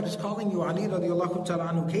 Abu Bakr is calling you. Ali radiallahu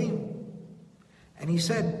ta'ala anhu came. And he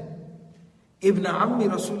said, Ibn Ammi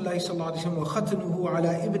Rasulullah sallallahu alayhi wa sallam wa khatanuhu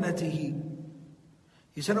ala ibnatihi.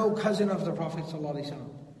 He said, oh cousin of the Prophet sallallahu alayhi wa sallam,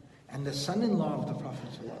 and the son-in-law of the Prophet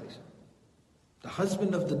sallallahu alayhi wa sallam, the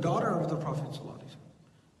husband of the daughter of the Prophet sallallahu alayhi wa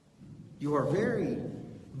sallam. You are very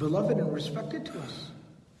beloved and respected to us.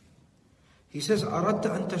 He says,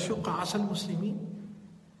 Aradta an tashuqqa asal muslimin.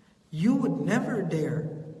 You would never dare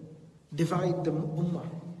divide the ummah.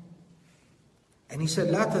 And he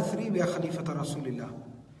said, La tathrib ya khalifata Rasulillah.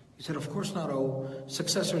 He said, of course not, O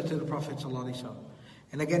successor to the Prophet ﷺ.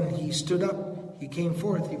 And again, he stood up, he came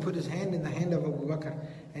forth, he put his hand in the hand of Abu Bakr,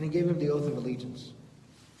 and he gave him the oath of allegiance,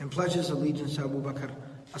 and pledges allegiance to Abu Bakr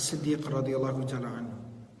as-Siddiq radiallahu ta'ala anhu.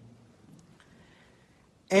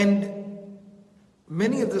 And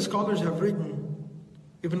many of the scholars have written,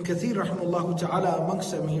 Ibn Kathir rahimahullah ta'ala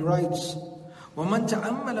amongst them, he writes, ومن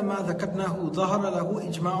تأمل ما ذكرناه ظهر له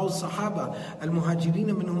إجماع الصحابة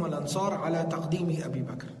المهاجرين منهم الأنصار على تقديم أبي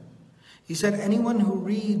بكر. He said, anyone who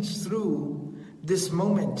reads through this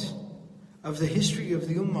moment of the history of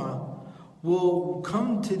the Ummah will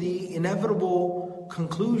come to the inevitable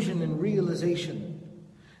conclusion and realization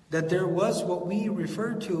that there was what we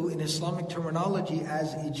refer to in Islamic terminology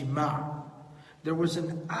as ijma'. There was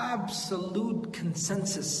an absolute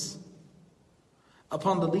consensus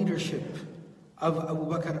upon the leadership of Abu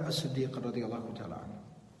Bakr as-Siddiq radiallahu ta'ala.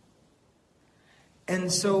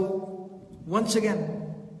 And so, once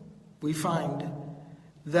again, we find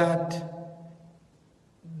that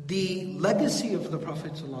the legacy of the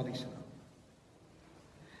Prophet ﷺ,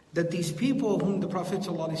 that these people whom the Prophet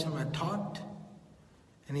ﷺ had taught,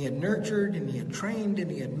 and he had nurtured, and he had trained, and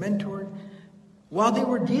he had mentored, while they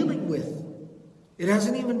were dealing with, it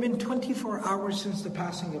hasn't even been 24 hours since the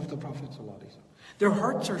passing of the Prophet ﷺ. Their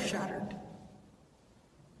hearts are shattered.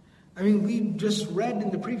 I mean, we just read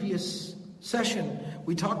in the previous session,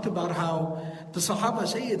 we talked about how the Sahaba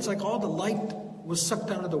say it's like all the light was sucked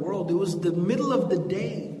out of the world. It was the middle of the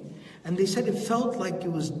day. And they said it felt like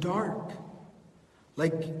it was dark.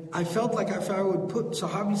 Like, I felt like if I would put,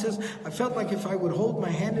 Sahabi says, I felt like if I would hold my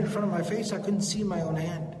hand in front of my face, I couldn't see my own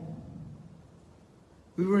hand.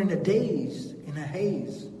 We were in a daze, in a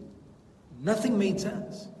haze. Nothing made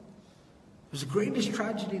sense. It was the greatest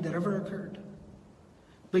tragedy that ever occurred.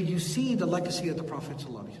 But you see the legacy of the Prophet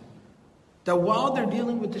ﷺ. That while they're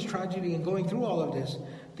dealing with this tragedy and going through all of this,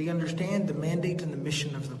 they understand the mandate and the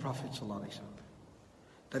mission of the Prophet ﷺ.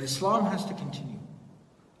 That Islam has to continue.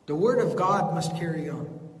 The word of God must carry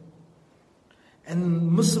on. And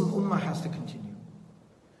Muslim Ummah has to continue.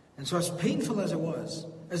 And so as painful as it was,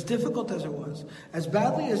 as difficult as it was, as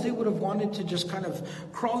badly as they would have wanted to just kind of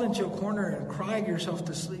crawl into a corner and cry yourself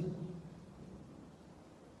to sleep,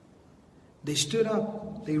 they stood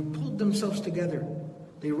up, they pulled themselves together,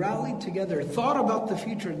 they rallied together, thought about the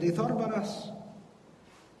future, they thought about us.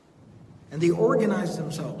 And they organized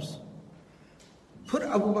themselves. Put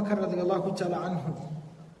Abu Bakr radiallahu ta'ala anhu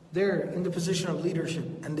They're in the position of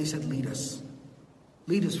leadership, and they said, lead us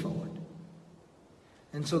forward.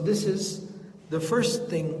 And so this is the first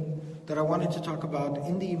thing that I wanted to talk about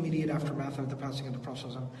in the immediate aftermath of the passing of the Prophet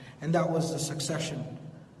ﷺ, and that was the succession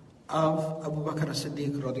of Abu Bakr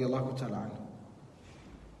as-Siddiq radiallahu ta'ala anhu.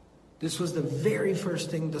 This was the very first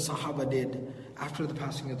thing the Sahaba did after the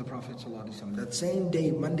passing of the Prophet ﷺ, that same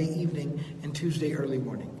day, Monday evening and Tuesday early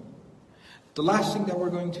morning. The last thing that we're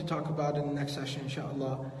going to talk about in the next session,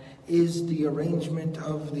 inshallah, is the arrangement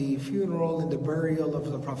of the funeral and the burial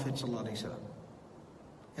of the Prophet ﷺ.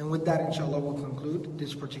 And with that, inshallah, we'll conclude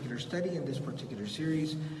this particular study and this particular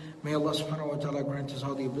series. May Allah subhanahu wa ta'ala grant us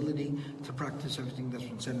all the ability to practice everything that's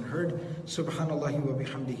been said and heard. Subhanallahi wa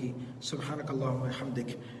bihamdihi, subhanakallahumma wa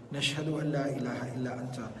hamdik, nashhadu an la ilaha illa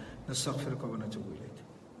anta, nastaghfiruka wa natubu ilayk.